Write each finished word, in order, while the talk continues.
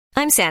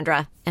I'm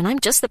Sandra, and I'm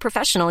just the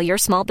professional your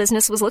small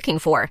business was looking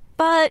for.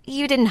 But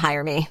you didn't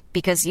hire me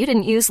because you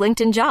didn't use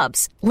LinkedIn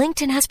Jobs.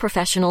 LinkedIn has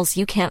professionals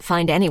you can't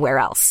find anywhere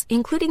else,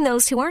 including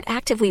those who aren't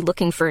actively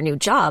looking for a new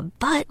job,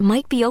 but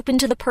might be open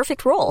to the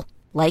perfect role,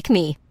 like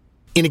me.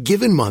 In a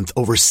given month,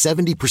 over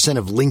 70%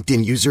 of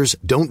LinkedIn users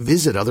don't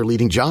visit other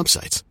leading job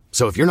sites.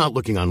 So if you're not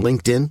looking on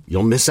LinkedIn,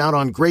 you'll miss out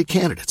on great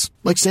candidates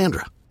like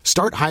Sandra.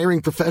 Start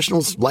hiring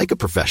professionals like a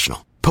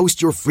professional.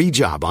 Post your free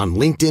job on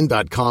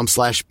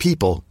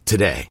linkedin.com/people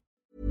today.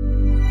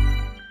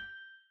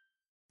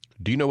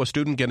 Do you know a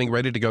student getting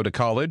ready to go to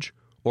college?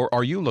 Or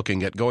are you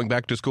looking at going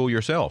back to school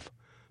yourself?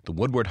 The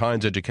Woodward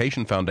Hines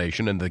Education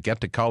Foundation and the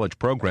Get to College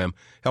program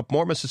help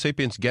more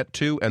Mississippians get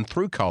to and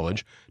through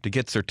college to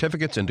get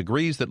certificates and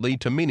degrees that lead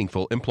to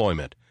meaningful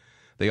employment.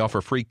 They offer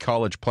free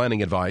college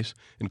planning advice,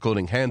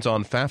 including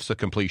hands-on FAFSA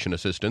completion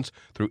assistance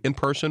through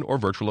in-person or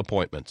virtual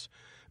appointments.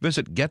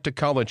 Visit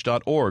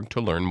gettocollege.org to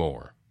learn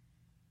more.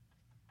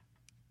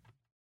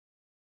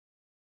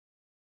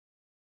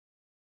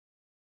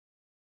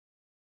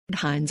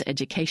 Hines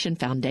Education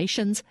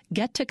Foundation's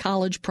Get to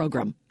College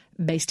program.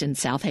 Based in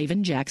South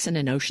Haven, Jackson,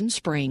 and Ocean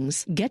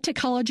Springs, Get to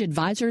College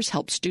advisors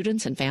help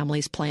students and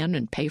families plan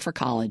and pay for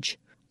college.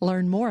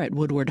 Learn more at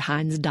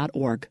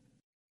woodwardhines.org.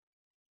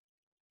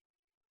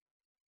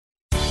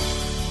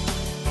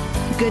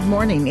 Good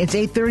morning. It's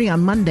 8:30 on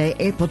Monday,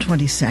 April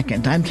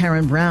 22nd. I'm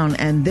Karen Brown,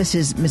 and this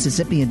is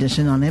Mississippi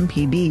Edition on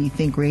MPB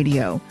Think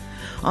Radio.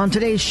 On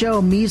today's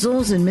show,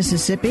 measles in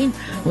Mississippi.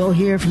 We'll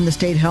hear from the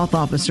state health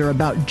officer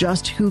about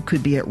just who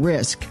could be at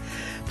risk.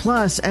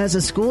 Plus, as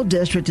a school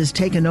district is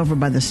taken over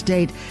by the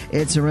state,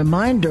 it's a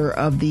reminder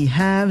of the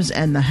haves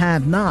and the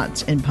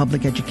have-nots in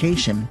public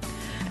education.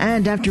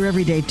 And after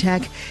Everyday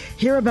Tech,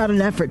 hear about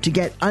an effort to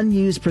get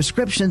unused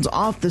prescriptions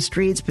off the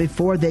streets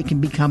before they can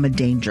become a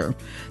danger.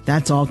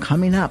 That's all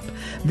coming up.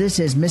 This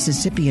is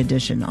Mississippi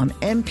Edition on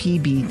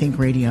MPB Think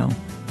Radio.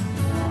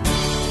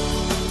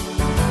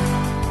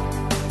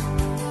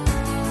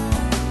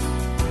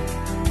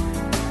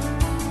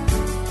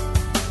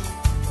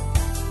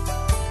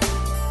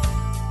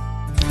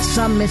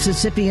 Some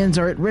Mississippians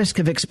are at risk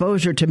of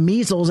exposure to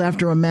measles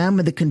after a man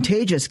with a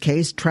contagious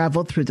case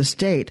traveled through the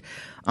state.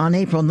 On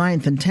April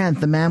 9th and 10th,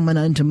 the man went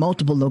into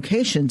multiple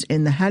locations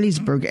in the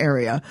Hattiesburg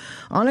area.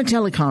 On a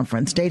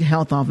teleconference, State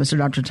Health Officer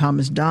Dr.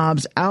 Thomas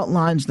Dobbs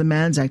outlines the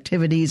man's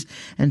activities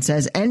and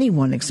says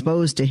anyone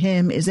exposed to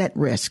him is at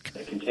risk.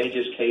 A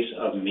contagious case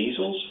of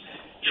measles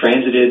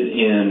transited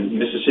in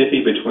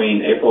Mississippi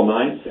between April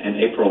 9th and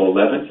April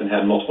 11th and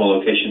had multiple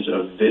locations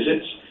of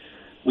visits.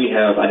 We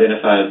have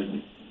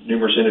identified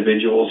numerous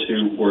individuals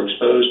who were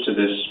exposed to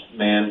this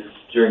man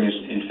during his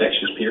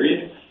infectious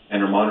period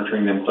and are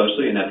monitoring them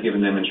closely and have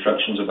given them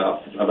instructions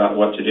about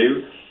what to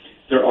do.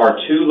 There are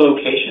 2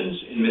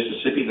 locations in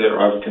Mississippi that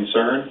are of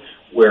concern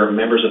where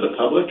members of the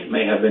public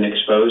may have been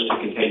exposed to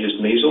contagious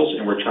measles,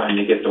 and we're trying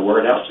to get the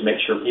word out to make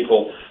sure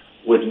people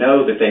would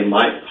know that they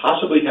might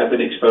possibly have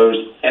been exposed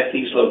at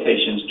these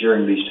locations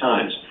during these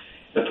times.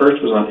 The first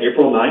was on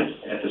April 9th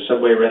at the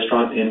Subway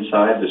restaurant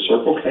inside the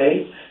Circle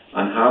K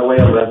on Highway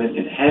 11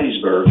 in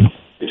Hattiesburg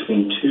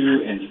between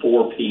 2 and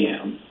 4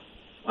 p.m.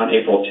 On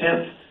April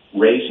 10th,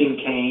 Raising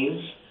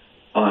Cane's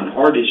on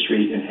Hardy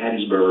Street in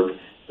Hattiesburg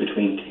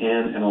between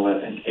 10 and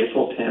 11.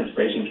 April 10th,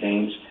 Raising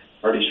Cane's,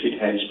 Hardy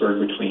Street,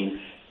 Hattiesburg between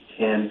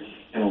 10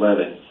 and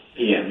 11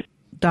 p.m.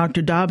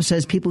 Dr. Dobbs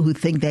says people who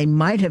think they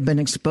might have been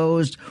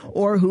exposed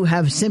or who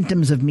have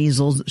symptoms of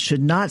measles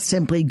should not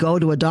simply go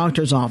to a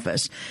doctor's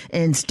office.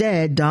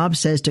 Instead, Dobbs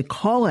says to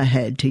call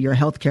ahead to your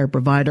healthcare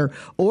provider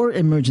or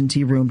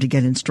emergency room to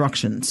get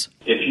instructions.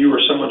 If you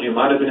are someone who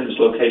might have been in these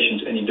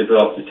locations and you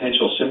develop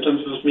potential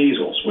symptoms of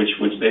measles, which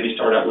would maybe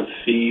start out with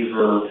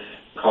fever,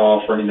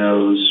 cough, runny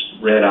nose,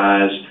 red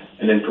eyes,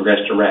 and then progress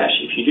to rash.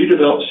 If you do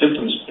develop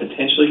symptoms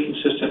potentially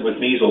consistent with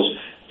measles,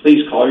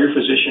 please call your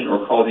physician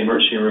or call the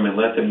emergency room and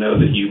let them know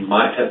that you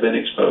might have been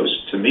exposed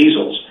to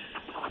measles.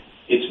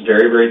 It's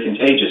very, very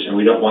contagious, and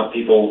we don't want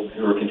people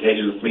who are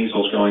contagious with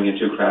measles going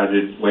into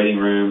crowded waiting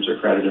rooms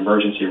or crowded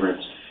emergency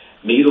rooms.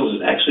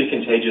 Measles is actually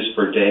contagious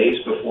for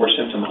days before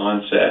symptom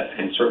onset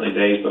and certainly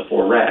days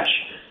before rash.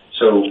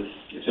 So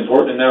it's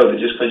important to know that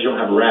just because you don't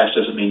have a rash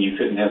doesn't mean you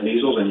couldn't have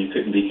measles and you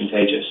couldn't be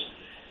contagious.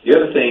 The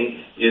other thing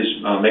is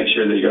make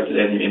sure that you're up to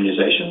date on your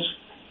immunizations.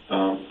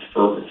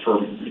 For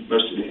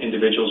most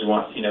individuals who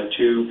want,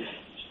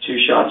 two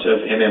shots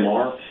of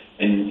MMR,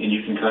 and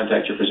you can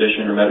contact your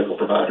physician or medical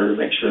provider to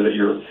make sure that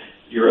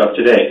you're up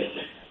to date.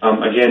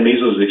 Again,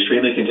 measles is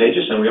extremely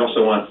contagious, and we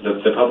also want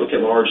the public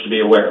at large to be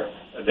aware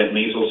that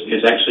measles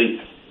is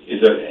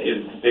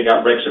big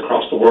outbreaks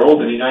across the world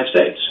in the United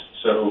States.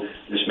 So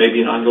this may be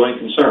an ongoing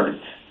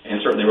concern,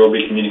 and certainly we'll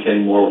be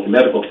communicating more with the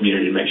medical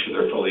community to make sure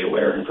they're fully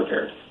aware and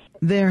prepared.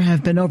 There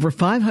have been over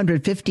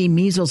 550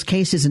 measles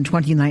cases in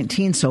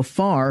 2019 so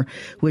far,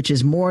 which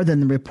is more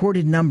than the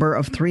reported number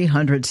of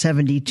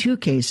 372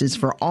 cases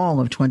for all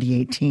of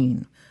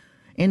 2018.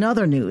 In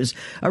other news,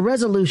 a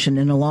resolution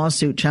in a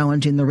lawsuit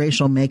challenging the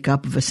racial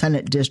makeup of a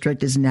Senate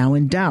district is now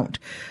in doubt.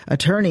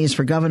 Attorneys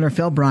for Governor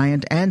Phil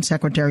Bryant and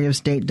Secretary of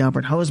State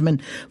Delbert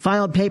Hosemann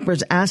filed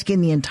papers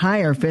asking the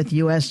entire 5th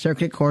U.S.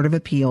 Circuit Court of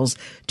Appeals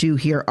to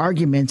hear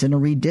arguments in a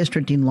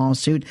redistricting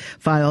lawsuit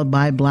filed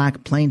by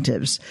black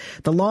plaintiffs.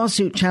 The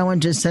lawsuit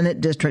challenges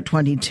Senate District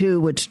 22,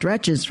 which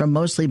stretches from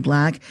mostly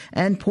black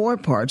and poor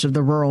parts of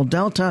the rural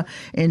Delta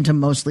into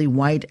mostly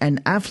white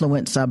and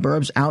affluent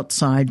suburbs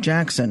outside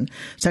Jackson.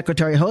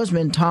 Secretary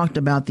Hosemann talked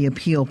about the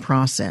appeal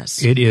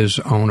process. It is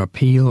on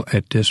appeal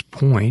at this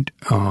point.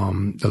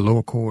 The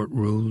lower court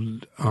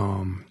ruled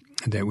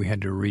that we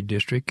had to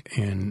redistrict,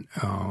 and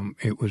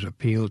it was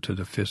appealed to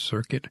the 5th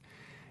Circuit,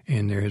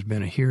 and there has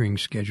been a hearing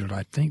scheduled,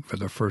 I think, for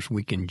the first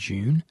week in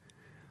June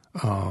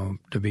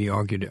to be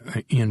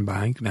argued in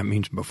bank. That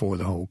means before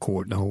the whole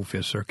court, the whole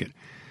 5th Circuit.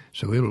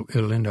 So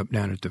it'll end up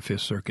down at the 5th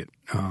Circuit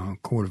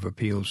Court of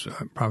Appeals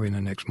probably in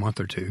the next month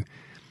or two.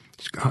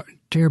 It's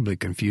terribly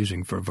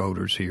confusing for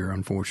voters here,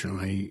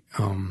 unfortunately.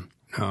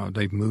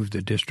 They've moved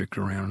the district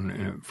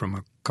around from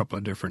a couple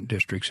of different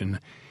districts, and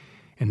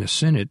the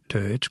Senate, to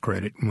its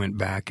credit, went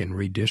back and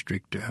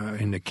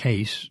redistricted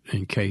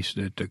in case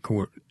that the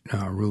court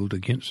ruled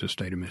against the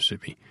state of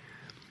Mississippi,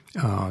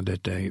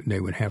 that they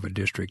would have a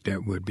district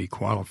that would be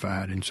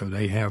qualified. And so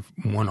they have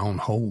one on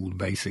hold,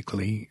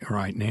 basically,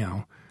 right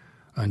now,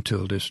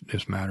 until this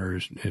matter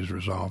is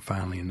resolved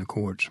finally in the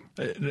courts.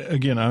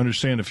 Again, I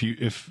understand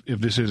if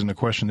this isn't a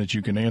question that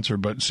you can answer,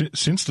 but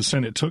since the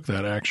Senate took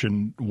that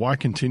action, why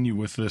continue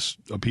with this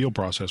appeal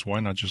process? Why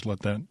not just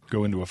let that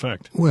go into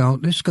effect? Well,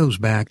 this goes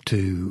back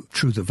to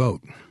True the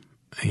Vote.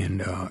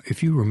 And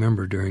if you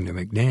remember during the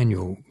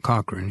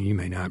McDaniel-Cochran, you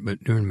may not,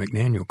 but during the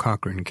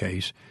McDaniel-Cochran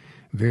case,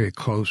 very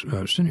close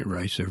Senate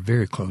race, a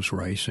very close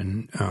race,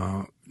 and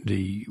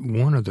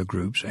one of the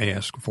groups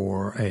asked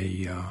for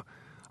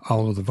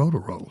all of the voter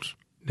rolls.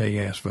 They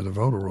asked for the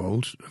voter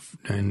rolls,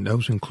 and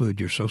those include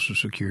your Social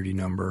Security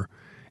number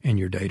and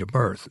your date of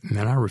birth. And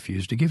then I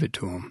refused to give it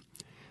to them.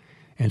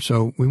 And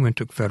so we went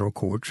to federal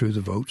court. True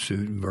the Vote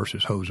sued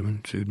versus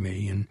Hosemann sued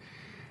me. And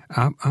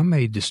I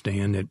made the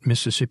stand that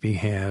Mississippi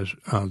has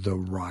the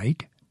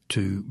right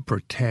to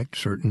protect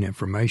certain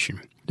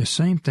information. The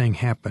same thing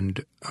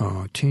happened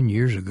 10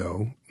 years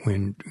ago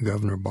when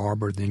Governor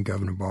Barber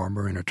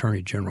and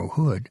Attorney General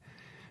Hood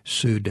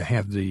sued to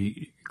have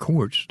the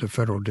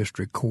federal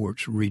district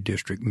courts,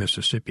 redistrict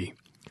Mississippi.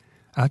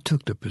 I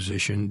took the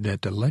position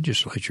that the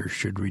legislature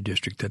should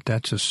redistrict,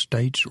 that's a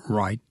state's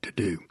right to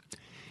do.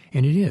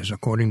 And it is.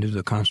 According to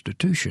the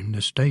Constitution,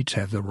 the states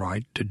have the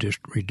right to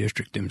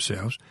redistrict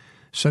themselves,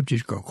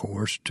 subject, of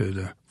course, to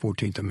the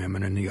 14th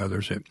Amendment and the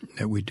others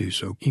that we do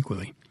so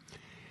equally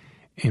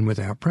and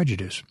without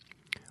prejudice.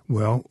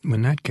 Well,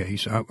 in that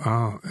case, it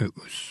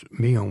was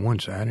me on one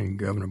side and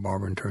Governor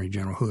Barber and Attorney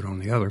General Hood on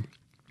the other,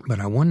 but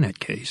I won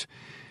that case.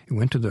 It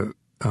went to the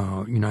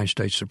United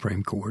States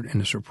Supreme Court, and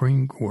the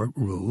Supreme Court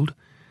ruled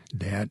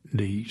that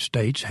the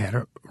states had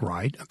a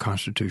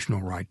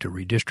constitutional right to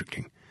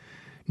redistricting.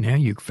 Now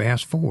you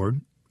fast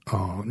forward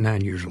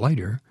 9 years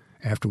later,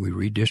 after we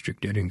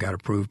redistricted and got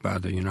approved by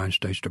the United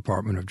States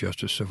Department of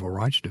Justice Civil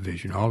Rights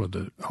Division,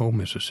 whole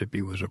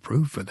Mississippi was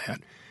approved for that.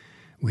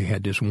 We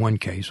had this one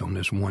case on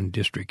this one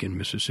district in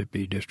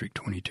Mississippi, District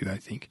 22, I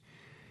think.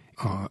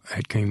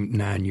 It came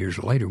 9 years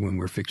later when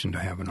we're fixing to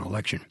have an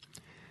election.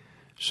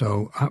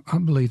 So I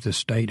believe the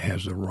state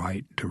has the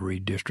right to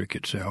redistrict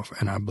itself,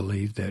 and I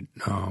believe that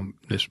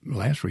this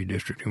last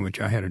redistricting,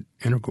 which I had an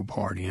integral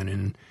part in,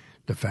 and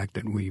the fact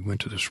that we went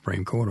to the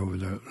Supreme Court over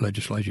the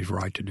legislature's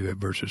right to do it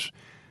versus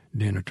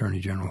then Attorney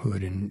General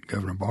Hood and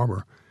Governor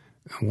Barber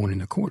wanting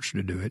the courts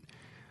to do it,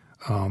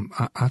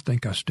 I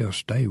think I still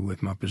stay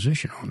with my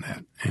position on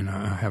that, and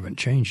I haven't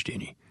changed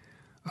any.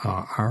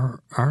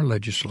 Our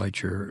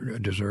legislature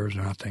deserves,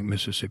 and I think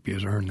Mississippi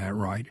has earned that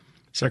right.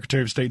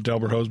 Secretary of State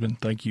Delbert Hosemann,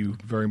 thank you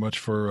very much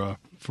for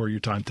your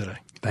time today.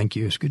 Thank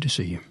you. It's good to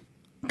see you.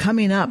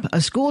 Coming up,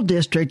 a school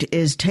district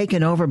is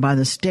taken over by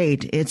the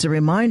state. It's a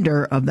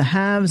reminder of the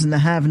haves and the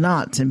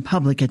have-nots in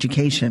public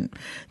education.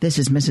 This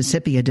is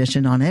Mississippi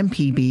Edition on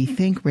MPB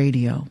Think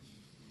Radio.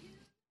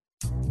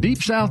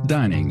 Deep South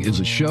Dining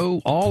is a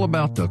show all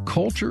about the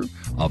culture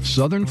of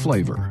Southern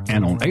flavor.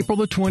 And on April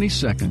the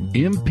 22nd,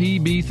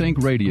 MPB Think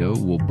Radio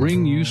will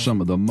bring you some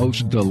of the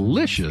most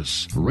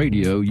delicious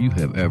radio you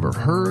have ever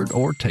heard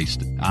or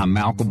tasted. I'm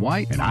Malcolm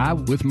White, and I,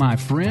 with my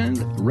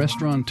friend,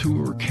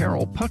 restaurateur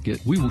Carol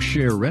Puckett, we will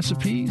share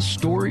recipes,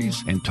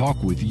 stories, and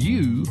talk with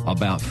you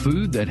about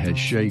food that has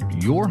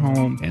shaped your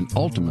home and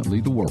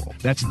ultimately the world.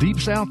 That's Deep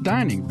South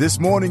Dining. This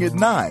morning at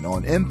 9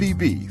 on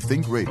MPB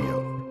Think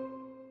Radio.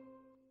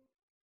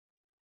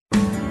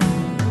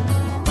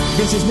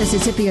 This is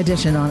Mississippi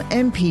Edition on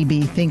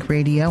MPB Think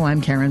Radio.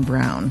 I'm Karen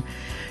Brown.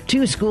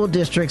 Two school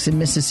districts in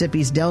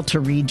Mississippi's Delta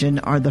region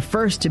are the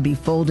first to be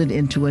folded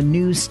into a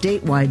new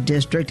statewide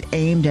district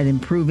aimed at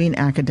improving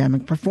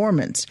academic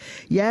performance.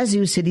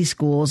 Yazoo City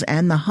Schools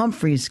and the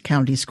Humphreys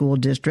County School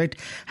District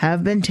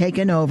have been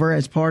taken over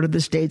as part of the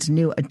state's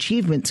new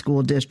Achievement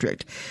School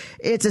District.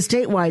 It's a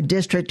statewide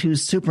district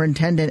whose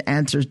superintendent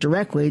answers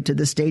directly to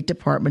the State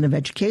Department of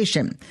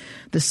Education.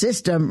 The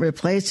system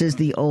replaces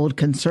the old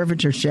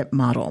conservatorship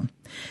model.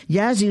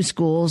 Yazoo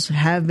schools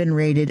have been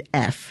rated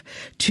F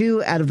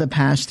 2 out of the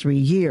past 3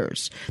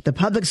 years. The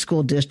public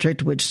school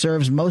district, which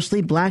serves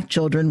mostly black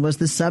children, was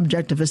the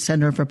subject of a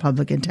Center for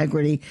Public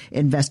Integrity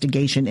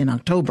investigation in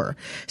October.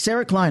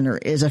 Sarah Kleiner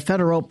is a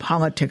federal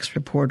politics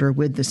reporter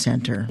with the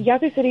center. The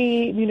Yazoo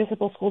City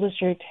Municipal School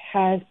District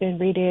has been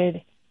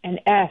rated an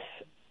F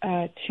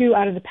 2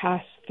 out of the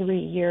past 3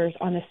 years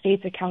on the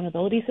state's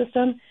accountability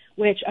system,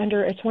 which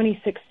under a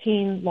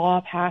 2016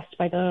 law passed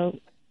by the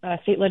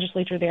state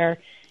legislature there,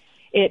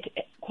 it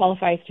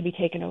qualifies to be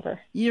taken over.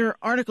 Your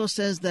article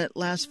says that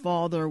last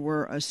fall there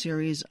were a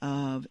series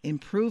of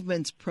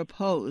improvements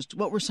proposed.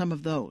 What were some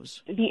of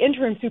those? The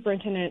interim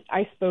superintendent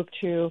I spoke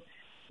to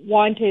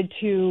wanted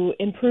to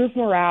improve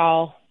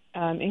morale,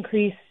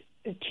 increase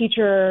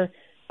teacher,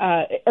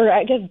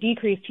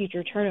 decrease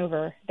teacher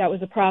turnover. That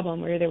was a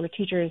problem where there were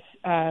teachers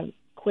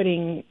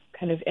quitting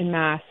kind of en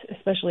masse,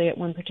 especially at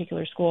one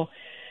particular school,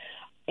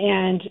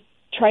 and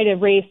try to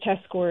raise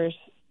test scores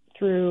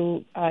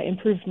through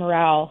improved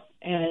morale.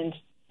 And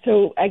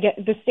so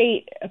the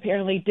state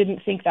apparently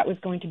didn't think that was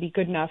going to be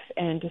good enough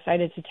and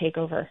decided to take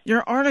over.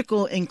 Your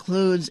article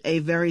includes a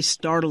very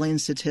startling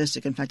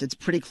statistic. In fact, it's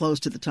pretty close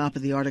to the top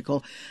of the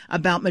article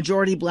about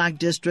majority black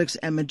districts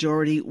and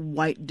majority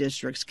white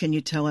districts. Can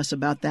you tell us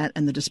about that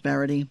and the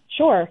disparity?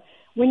 Sure.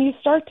 When you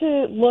start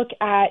to look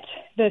at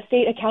the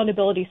state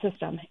accountability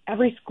system,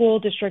 every school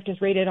district is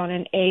rated on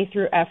an A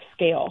through F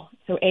scale.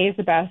 So A is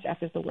the best,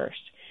 F is the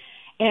worst.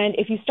 And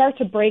if you start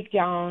to break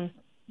down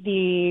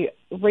the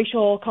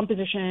racial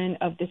composition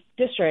of the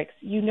districts,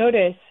 you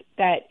notice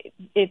that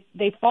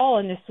they fall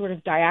in this sort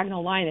of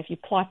diagonal line if you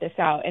plot this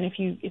out. And if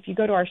you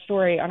go to our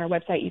story on our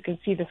website, you can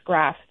see this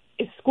graph.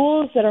 If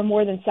schools that are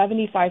more than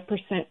 75%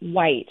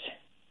 white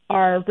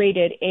are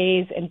rated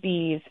A's and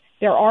B's,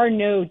 there are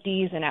no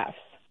D's and F's.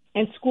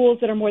 And schools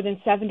that are more than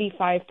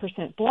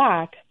 75%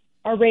 black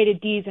are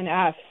rated D's and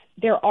F's.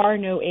 There are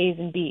no A's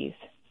and B's.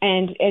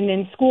 And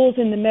then schools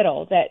in the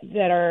middle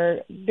that are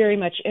very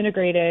much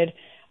integrated,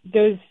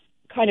 those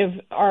kind of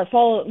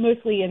fall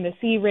mostly in the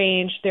C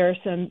range. There are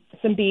some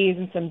B's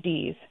and some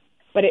D's,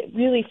 but it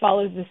really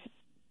follows this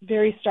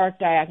very stark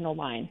diagonal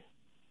line.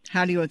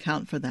 How do you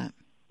account for that?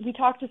 We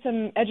talked to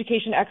some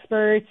education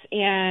experts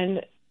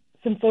and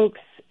some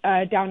folks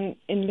down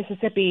in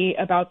Mississippi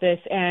about this,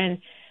 and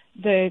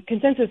the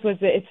consensus was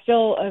that it's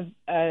still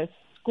a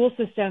school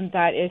system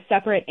that is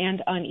separate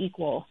and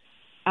unequal,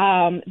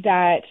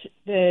 that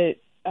the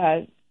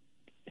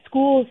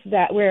schools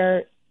that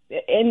where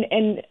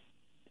and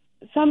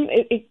some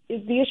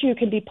the issue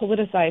can be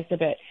politicized a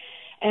bit,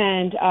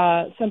 and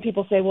some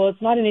people say, well,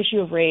 it's not an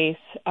issue of race,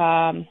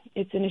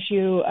 it's an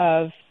issue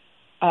of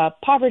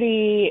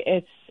poverty,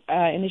 it's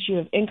an issue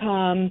of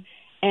income,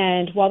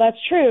 and while that's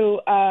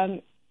true,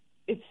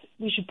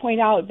 we should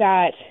point out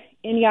that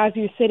in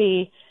Yazoo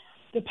City,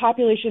 the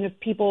population of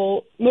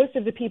people, most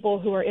of the people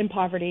who are in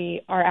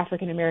poverty are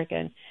African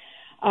American.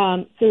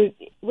 So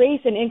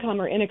race and income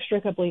are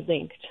inextricably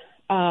linked.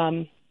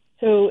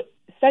 So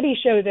studies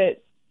show that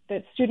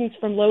students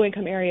from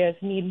low-income areas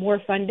need more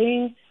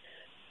funding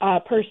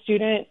per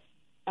student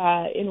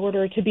in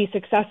order to be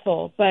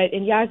successful. But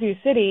in Yazoo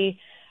City,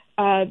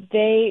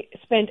 they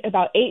spent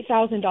about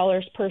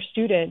 $8,000 per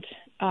student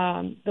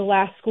the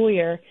last school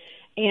year,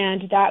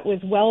 and that was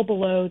well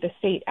below the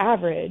state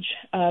average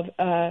of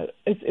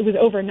it was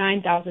over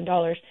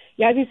 $9,000.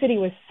 Yazoo City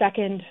was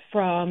second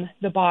from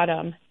the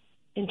bottom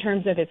in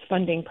terms of its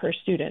funding per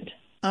student.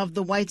 Of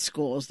the white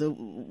schools, the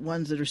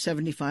ones that are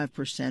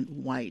 75%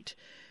 white,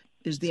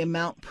 is the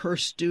amount per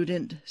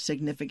student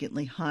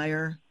significantly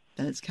higher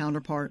than its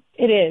counterpart?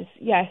 It is,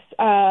 yes.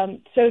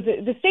 So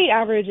the state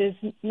average is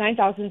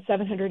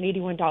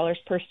 $9,781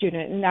 per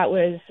student, and that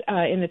was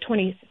in the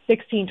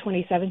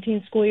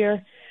 2016-2017 school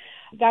year.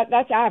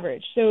 That's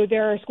average. So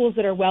there are schools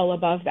that are well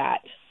above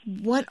that.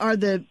 What are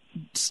the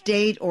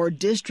state or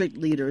district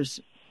leaders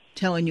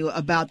telling you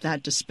about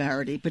that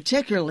disparity,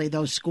 particularly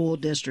those school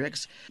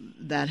districts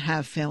that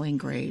have failing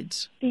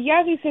grades? The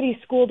Yazoo City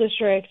School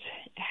District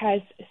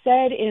has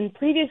said in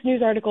previous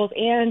news articles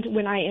and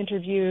when I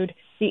interviewed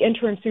the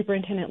interim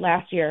superintendent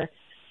last year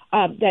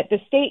that the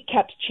state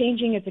kept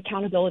changing its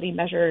accountability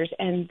measures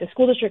and the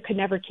school district could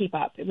never keep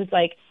up. It was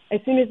like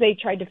as soon as they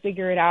tried to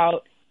figure it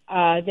out,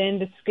 then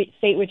the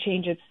state would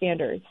change its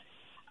standards.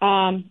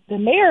 The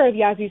mayor of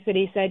Yazoo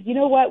City said, you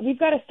know what, we've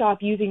got to stop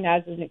using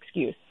that as an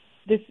excuse.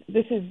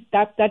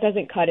 That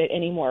doesn't cut it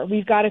anymore.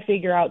 We've got to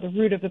figure out the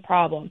root of the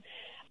problem.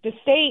 The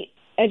state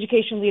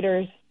education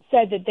leaders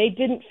said that they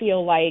didn't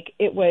feel like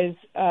it was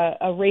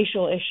a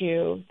racial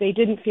issue. They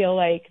didn't feel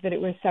like that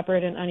it was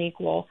separate and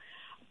unequal,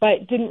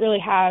 but didn't really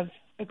have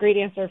a great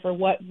answer for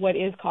what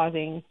is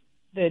causing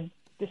the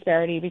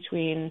disparity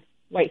between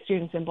white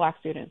students and black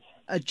students.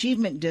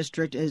 Achievement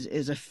District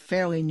is a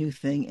fairly new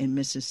thing in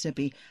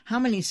Mississippi. How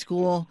many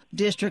school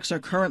districts are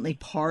currently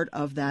part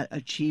of that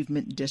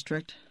Achievement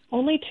District?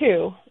 Only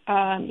two,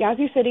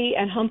 Yazoo City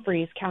and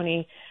Humphreys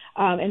County.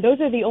 And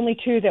those are the only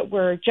two that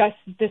were just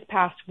this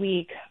past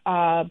week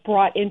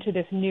brought into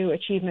this new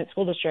Achievement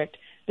School District.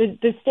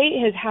 The state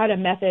has had a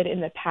method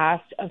in the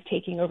past of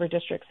taking over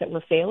districts that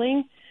were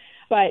failing,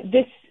 but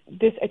this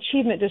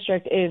Achievement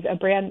District is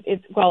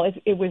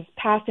it was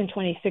passed in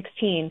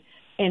 2016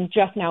 and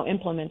just now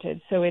implemented,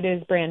 so it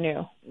is brand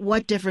new.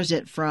 What differs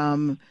it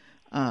from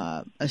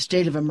a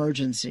state of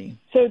emergency?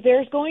 So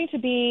there's going to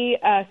be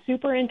a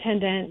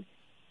superintendent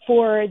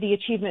for the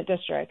Achievement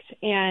District,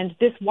 and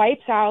this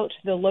wipes out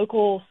the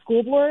local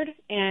school board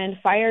and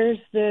fires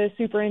the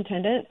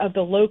superintendent of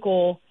the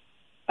local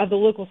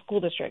school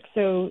district.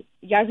 So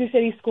Yazoo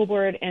City School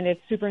Board and its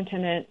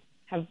superintendent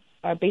have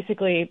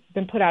basically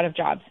been put out of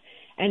jobs,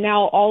 and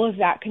now all of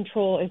that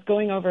control is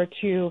going over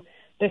to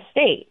the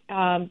state.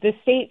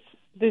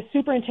 The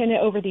superintendent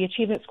over the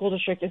Achievement School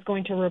District is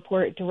going to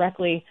report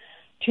directly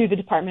to the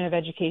Department of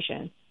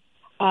Education.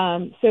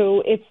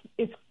 So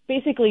it's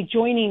basically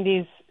joining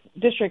these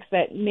districts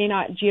that may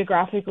not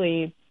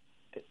geographically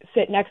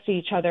sit next to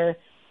each other,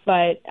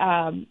 but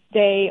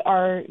they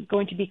are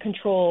going to be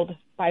controlled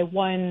by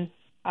one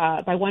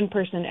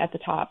person at the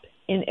top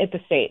at the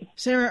state.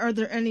 Sarah, are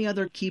there any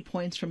other key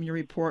points from your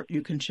report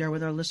you can share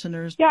with our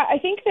listeners? Yeah, I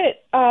think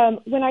that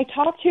when I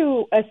talked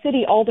to a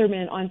city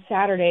alderman on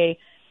Saturday,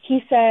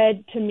 he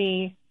said to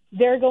me,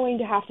 they're going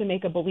to have to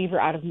make a believer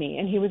out of me.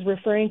 And he was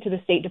referring to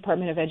the State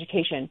Department of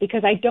Education,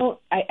 because I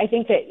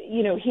think that,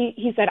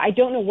 he said, I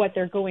don't know what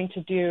they're going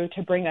to do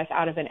to bring us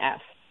out of an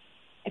F.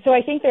 So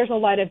I think there's a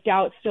lot of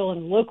doubt still in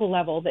the local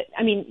level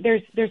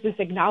there's this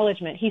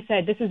acknowledgement. He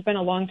said, this has been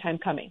a long time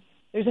coming.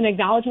 There's an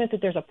acknowledgement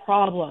that there's a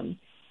problem,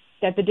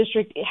 that the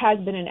district has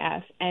been an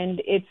F,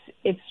 and it's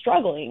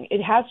struggling.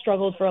 It has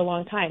struggled for a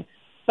long time.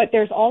 But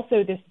there's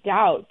also this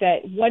doubt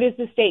that what is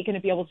the state going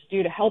to be able to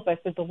do to help us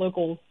that the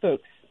local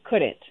folks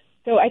couldn't?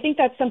 So I think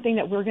that's something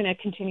that we're going to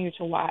continue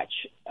to watch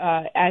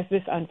as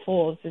this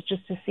unfolds, is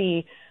just to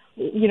see,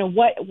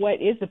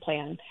 what is the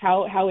plan?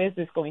 How is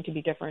this going to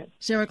be different?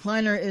 Sarah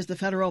Kleiner is the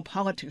federal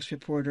politics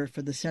reporter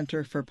for the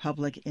Center for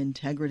Public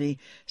Integrity.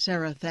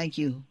 Sarah, thank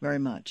you very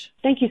much.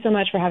 Thank you so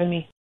much for having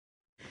me.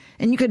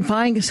 And you can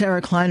find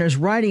Sarah Kleiner's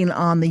writing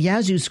on the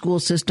Yazoo school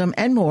system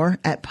and more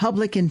at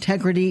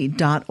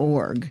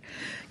publicintegrity.org.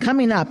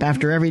 Coming up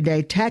after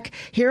Everyday Tech,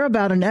 hear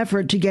about an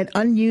effort to get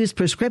unused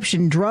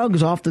prescription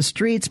drugs off the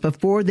streets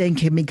before they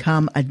can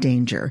become a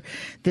danger.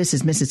 This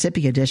is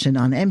Mississippi Edition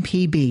on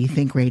MPB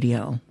Think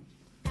Radio.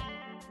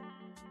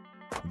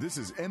 This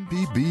is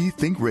MPB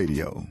Think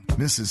Radio.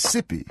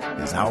 Mississippi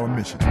is our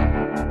mission.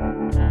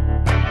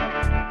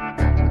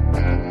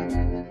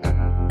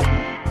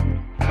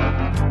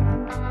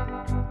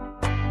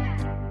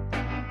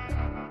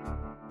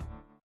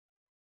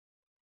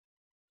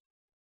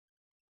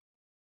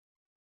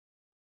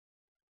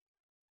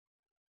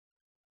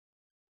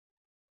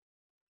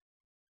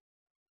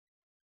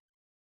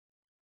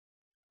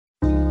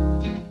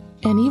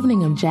 An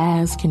evening of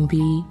jazz can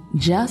be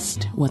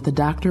just what the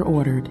doctor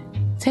ordered.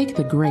 Take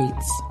the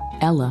greats,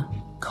 Ella,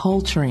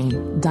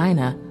 Coltrane,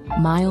 Dinah,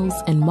 Miles,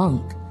 and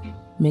Monk.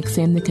 Mix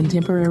in the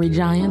contemporary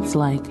giants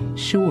like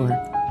Shure,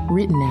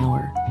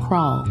 Rittenauer,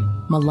 Krall,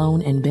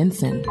 Malone, and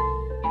Benson.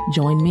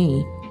 Join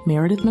me,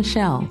 Meredith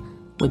Michelle,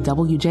 with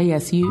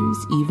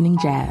WJSU's Evening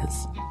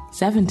Jazz,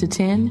 7 to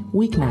 10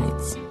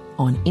 weeknights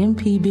on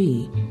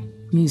MPB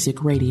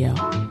Music Radio.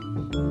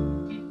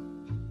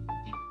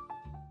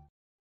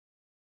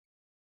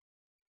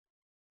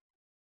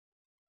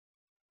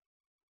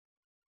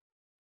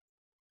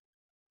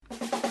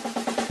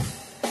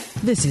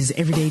 This is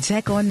Everyday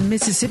Tech on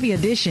Mississippi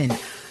Edition.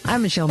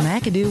 I'm Michelle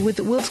McAdoo with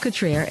Wilts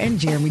Cottrell and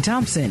Jeremy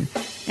Thompson.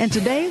 And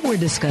today we're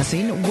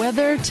discussing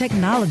weather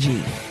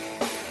technology.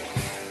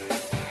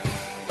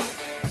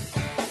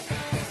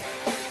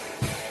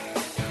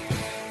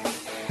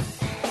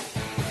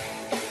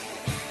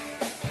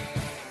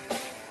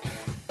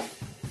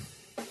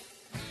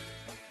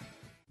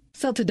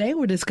 So today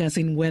we're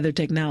discussing weather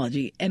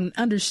technology and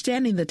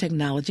understanding the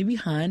technology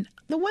behind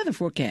the weather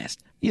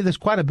forecast. Yeah, there's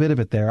quite a bit of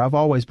it there. I've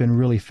always been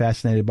really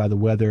fascinated by the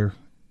weather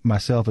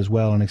myself as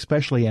well, and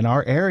especially in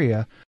our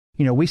area.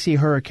 We see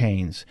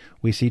hurricanes,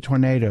 we see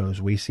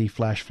tornadoes, we see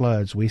flash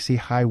floods, we see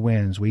high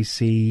winds, we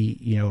see,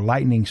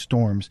 lightning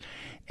storms,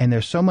 and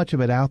there's so much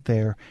of it out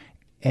there.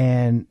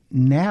 And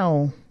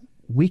now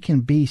we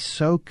can be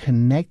so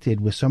connected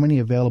with so many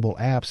available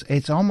apps.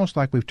 It's almost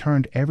like we've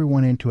turned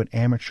everyone into an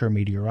amateur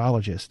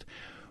meteorologist.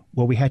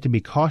 What we have to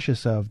be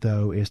cautious of,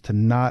 though, is to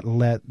not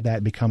let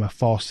that become a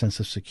false sense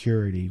of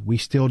security. We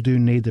still do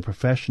need the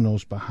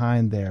professionals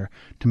behind there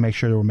to make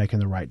sure that we're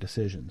making the right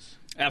decisions.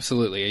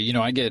 Absolutely.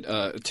 I get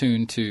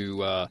attuned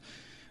to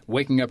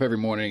waking up every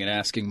morning and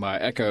asking my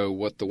Echo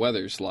what the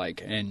weather's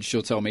like, and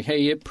she'll tell me,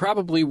 hey, it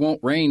probably won't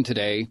rain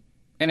today.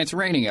 and it's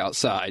raining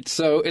outside.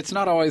 So it's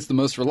not always the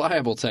most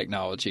reliable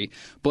technology,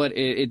 but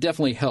it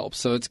definitely helps.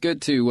 So it's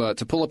good to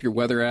pull up your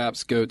weather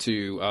apps, go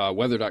to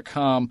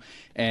weather.com,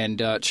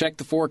 and check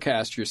the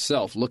forecast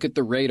yourself. Look at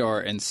the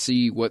radar and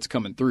see what's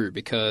coming through,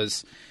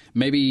 because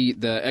maybe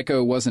the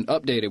Echo wasn't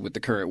updated with the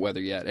current weather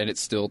yet, and it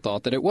still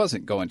thought that it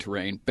wasn't going to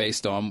rain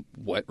based on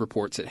what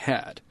reports it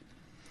had.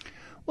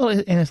 Well,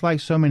 and it's like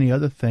so many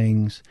other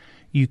things.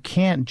 You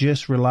can't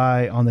just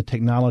rely on the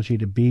technology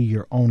to be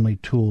your only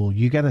tool.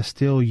 You got to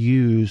still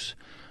use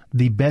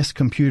the best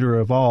computer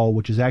of all,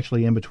 which is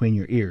actually in between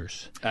your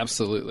ears.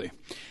 Absolutely.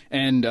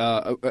 And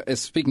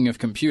speaking of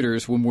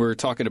computers, when we're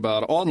talking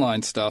about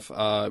online stuff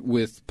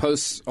with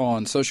posts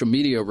on social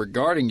media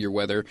regarding your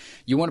weather,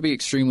 you want to be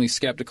extremely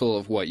skeptical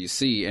of what you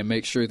see and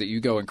make sure that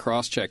you go and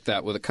cross-check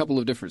that with a couple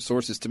of different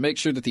sources to make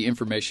sure that the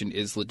information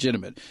is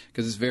legitimate,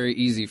 because it's very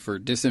easy for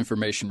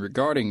disinformation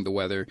regarding the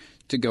weather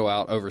to go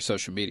out over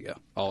social media.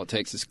 All it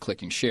takes is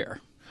clicking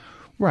share.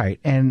 Right.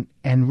 And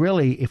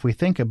really, if we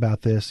think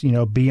about this,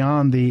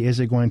 beyond the is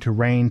it going to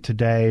rain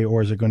today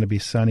or is it going to be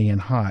sunny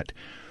and hot,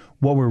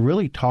 what we're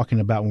really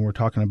talking about when we're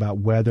talking about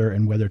weather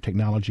and weather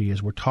technology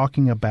is we're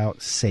talking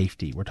about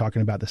safety. We're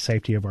talking about the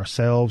safety of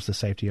ourselves, the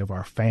safety of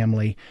our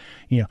family.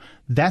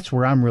 That's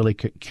where I'm really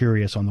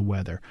curious on the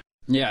weather.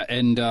 Yeah,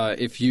 and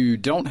if you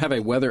don't have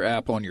a weather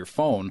app on your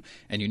phone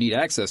and you need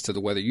access to the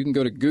weather, you can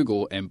go to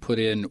Google and put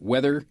in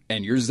weather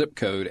and your zip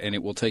code, and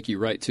it will take you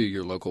right to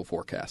your local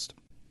forecast.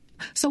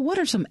 So what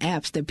are some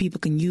apps that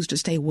people can use to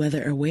stay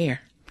weather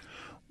aware?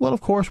 Well,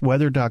 of course,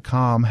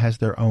 weather.com has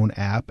their own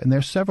app, and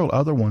there's several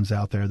other ones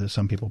out there that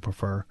some people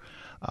prefer.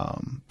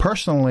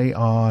 Personally,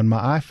 on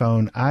my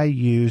iPhone, I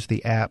use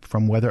the app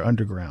from Weather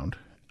Underground.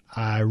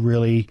 I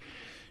really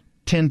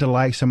tend to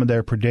like some of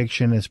their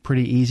prediction. It's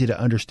pretty easy to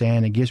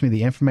understand. It gives me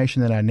the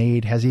information that I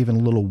need, has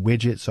even little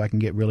widgets so I can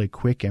get really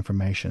quick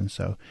information.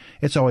 So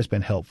it's always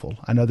been helpful.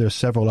 I know there's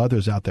several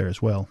others out there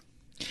as well.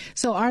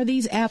 So are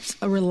these apps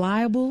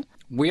reliable?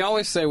 We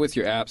always say with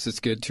your apps, it's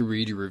good to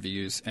read your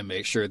reviews and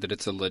make sure that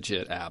it's a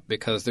legit app,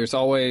 because there's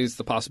always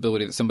the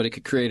possibility that somebody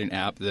could create an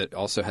app that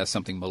also has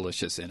something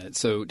malicious in it.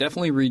 So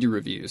definitely read your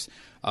reviews.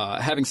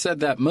 Having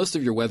said that, most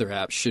of your weather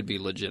apps should be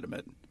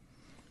legitimate.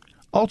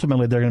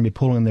 Ultimately, they're going to be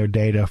pulling their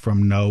data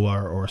from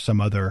NOAA or some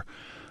other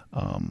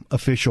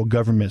official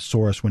government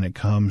source when it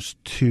comes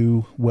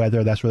to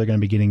weather. That's where they're going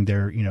to be getting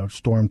their,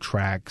 storm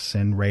tracks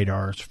and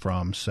radars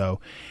from.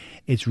 So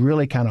it's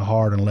really kind of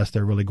hard unless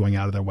they're really going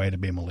out of their way to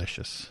be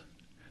malicious.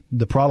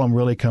 The problem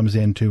really comes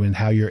into in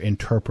how you're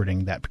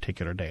interpreting that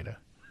particular data.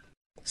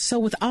 So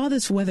with all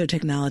this weather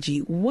technology,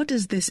 what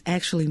does this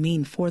actually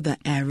mean for the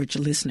average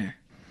listener?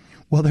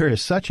 Well, there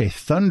is such a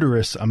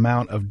thunderous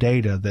amount of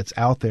data that's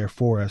out there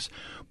for us.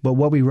 But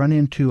what we run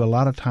into a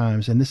lot of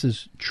times, and this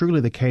is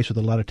truly the case with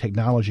a lot of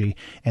technology,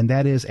 and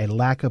that is a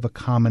lack of a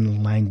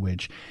common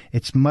language.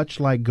 It's much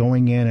like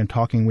going in and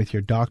talking with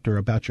your doctor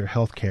about your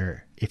health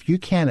care. If you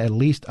can't at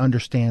least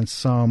understand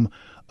some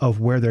of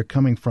where they're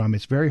coming from,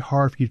 it's very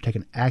hard for you to take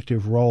an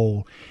active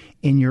role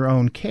in your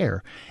own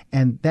care.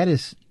 And that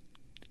is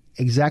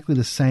exactly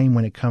the same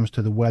when it comes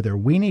to the weather.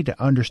 We need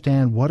to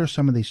understand what are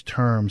some of these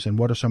terms and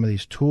what are some of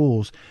these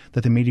tools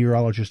that the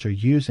meteorologists are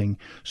using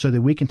so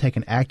that we can take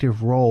an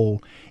active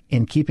role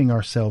in keeping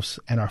ourselves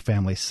and our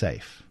families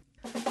safe.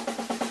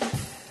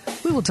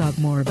 We will talk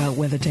more about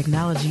weather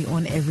technology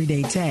on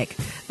Everyday Tech,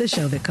 the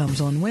show that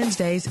comes on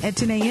Wednesdays at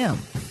 10 a.m.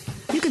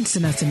 You can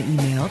send us an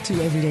email to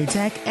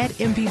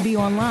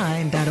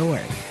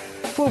everydaytech@mpbonline.org.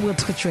 For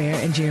Wilts Cottrell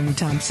and Jeremy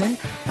Thompson,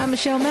 I'm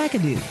Michelle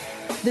McAdoo.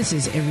 This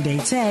is Everyday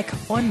Tech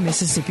on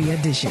Mississippi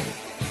Edition.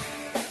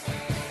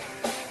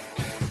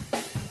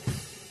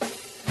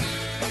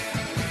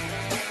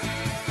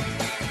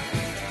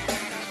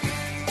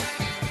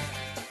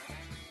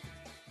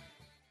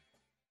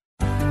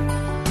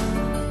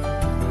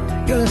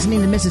 You're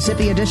listening to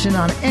Mississippi Edition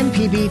on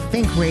MPB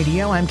Think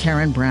Radio. I'm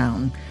Karen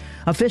Brown.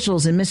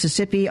 Officials in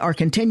Mississippi are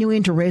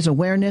continuing to raise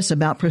awareness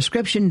about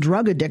prescription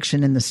drug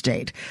addiction in the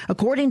state.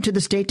 According to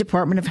the State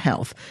Department of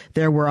Health,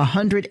 there were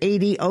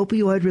 180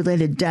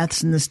 opioid-related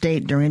deaths in the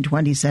state during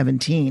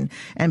 2017.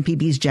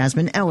 MPB's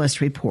Jasmine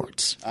Ellis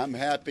reports. I'm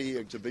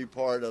happy to be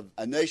part of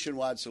a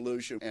nationwide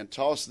solution and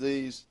toss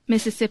these.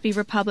 Mississippi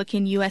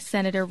Republican U.S.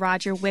 Senator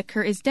Roger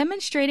Wicker is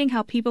demonstrating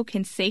how people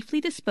can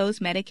safely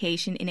dispose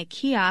medication in a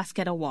kiosk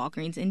at a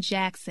Walgreens in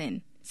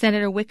Jackson.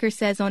 Senator Wicker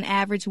says on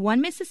average, one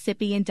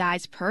Mississippian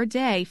dies per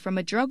day from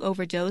a drug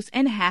overdose,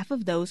 and half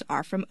of those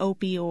are from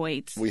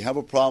opioids. We have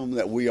a problem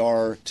that we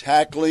are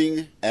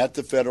tackling at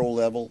the federal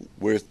level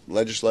with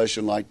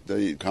legislation like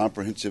the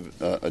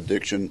Comprehensive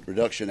Addiction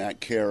Reduction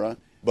Act, CARA.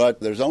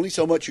 But there's only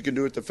so much you can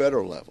do at the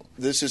federal level.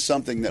 This is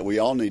something that we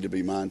all need to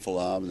be mindful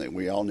of and that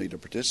we all need to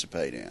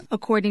participate in.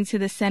 According to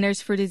the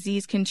Centers for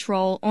Disease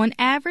Control, on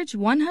average,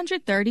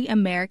 130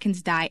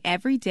 Americans die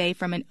every day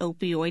from an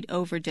opioid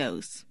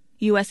overdose.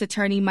 U.S.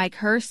 Attorney Mike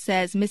Hurst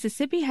says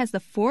Mississippi has the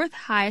fourth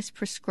highest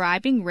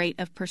prescribing rate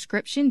of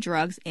prescription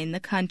drugs in the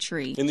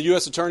country. In the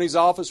U.S. Attorney's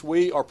Office,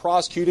 we are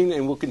prosecuting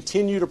and will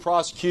continue to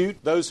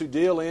prosecute those who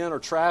deal in or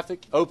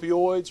traffic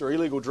opioids or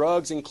illegal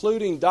drugs,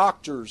 including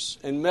doctors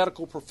and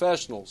medical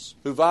professionals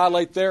who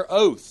violate their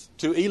oath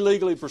to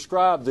illegally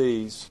prescribe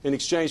these in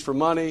exchange for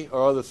money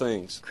or other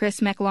things. Chris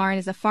McLaurin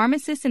is a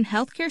pharmacist and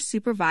healthcare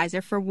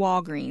supervisor for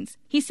Walgreens.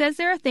 He says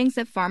there are things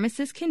that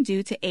pharmacists can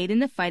do to aid in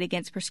the fight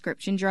against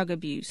prescription drug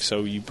abuse.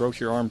 So you broke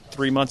your arm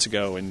 3 months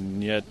ago,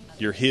 and yet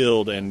you're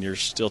healed and you're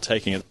still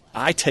taking it.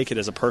 I take it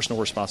as a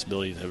personal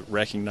responsibility to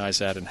recognize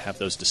that and have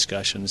those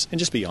discussions and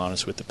just be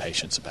honest with the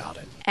patients about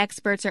it.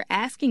 Experts are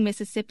asking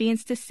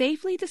Mississippians to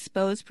safely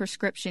dispose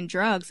prescription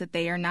drugs that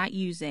they are not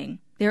using.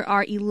 There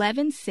are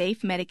 11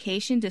 safe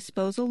medication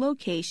disposal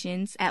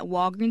locations at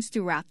Walgreens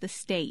throughout the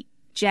state.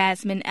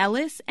 Jasmine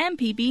Ellis,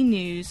 MPB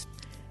News.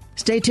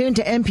 Stay tuned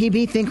to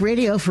MPB Think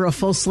Radio for a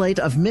full slate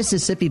of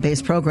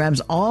Mississippi-based programs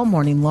all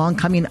morning long.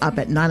 Coming up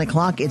at 9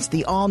 o'clock, it's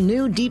the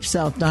all-new Deep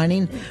South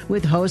Dining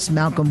with hosts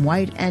Malcolm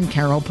White and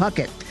Carol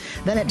Puckett.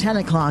 Then at 10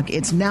 o'clock,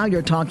 it's Now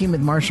You're Talking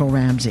with Marshall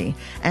Ramsey.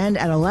 And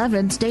at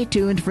 11, stay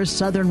tuned for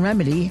Southern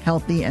Remedy,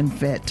 Healthy and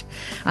Fit.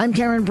 I'm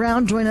Karen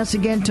Brown. Join us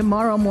again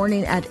tomorrow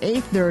morning at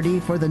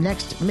 8:30 for the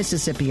next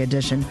Mississippi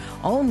edition,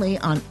 only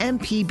on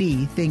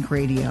MPB Think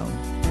Radio.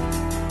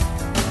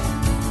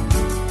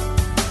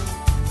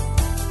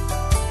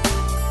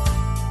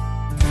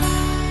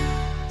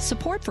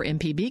 Support for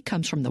MPB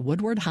comes from the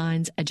Woodward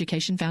Hines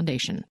Education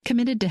Foundation,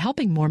 committed to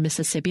helping more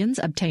Mississippians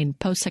obtain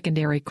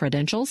post-secondary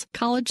credentials,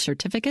 college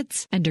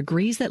certificates, and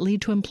degrees that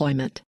lead to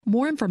employment.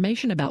 More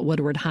information about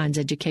Woodward Hines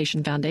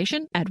Education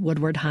Foundation at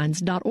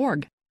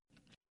woodwardhines.org.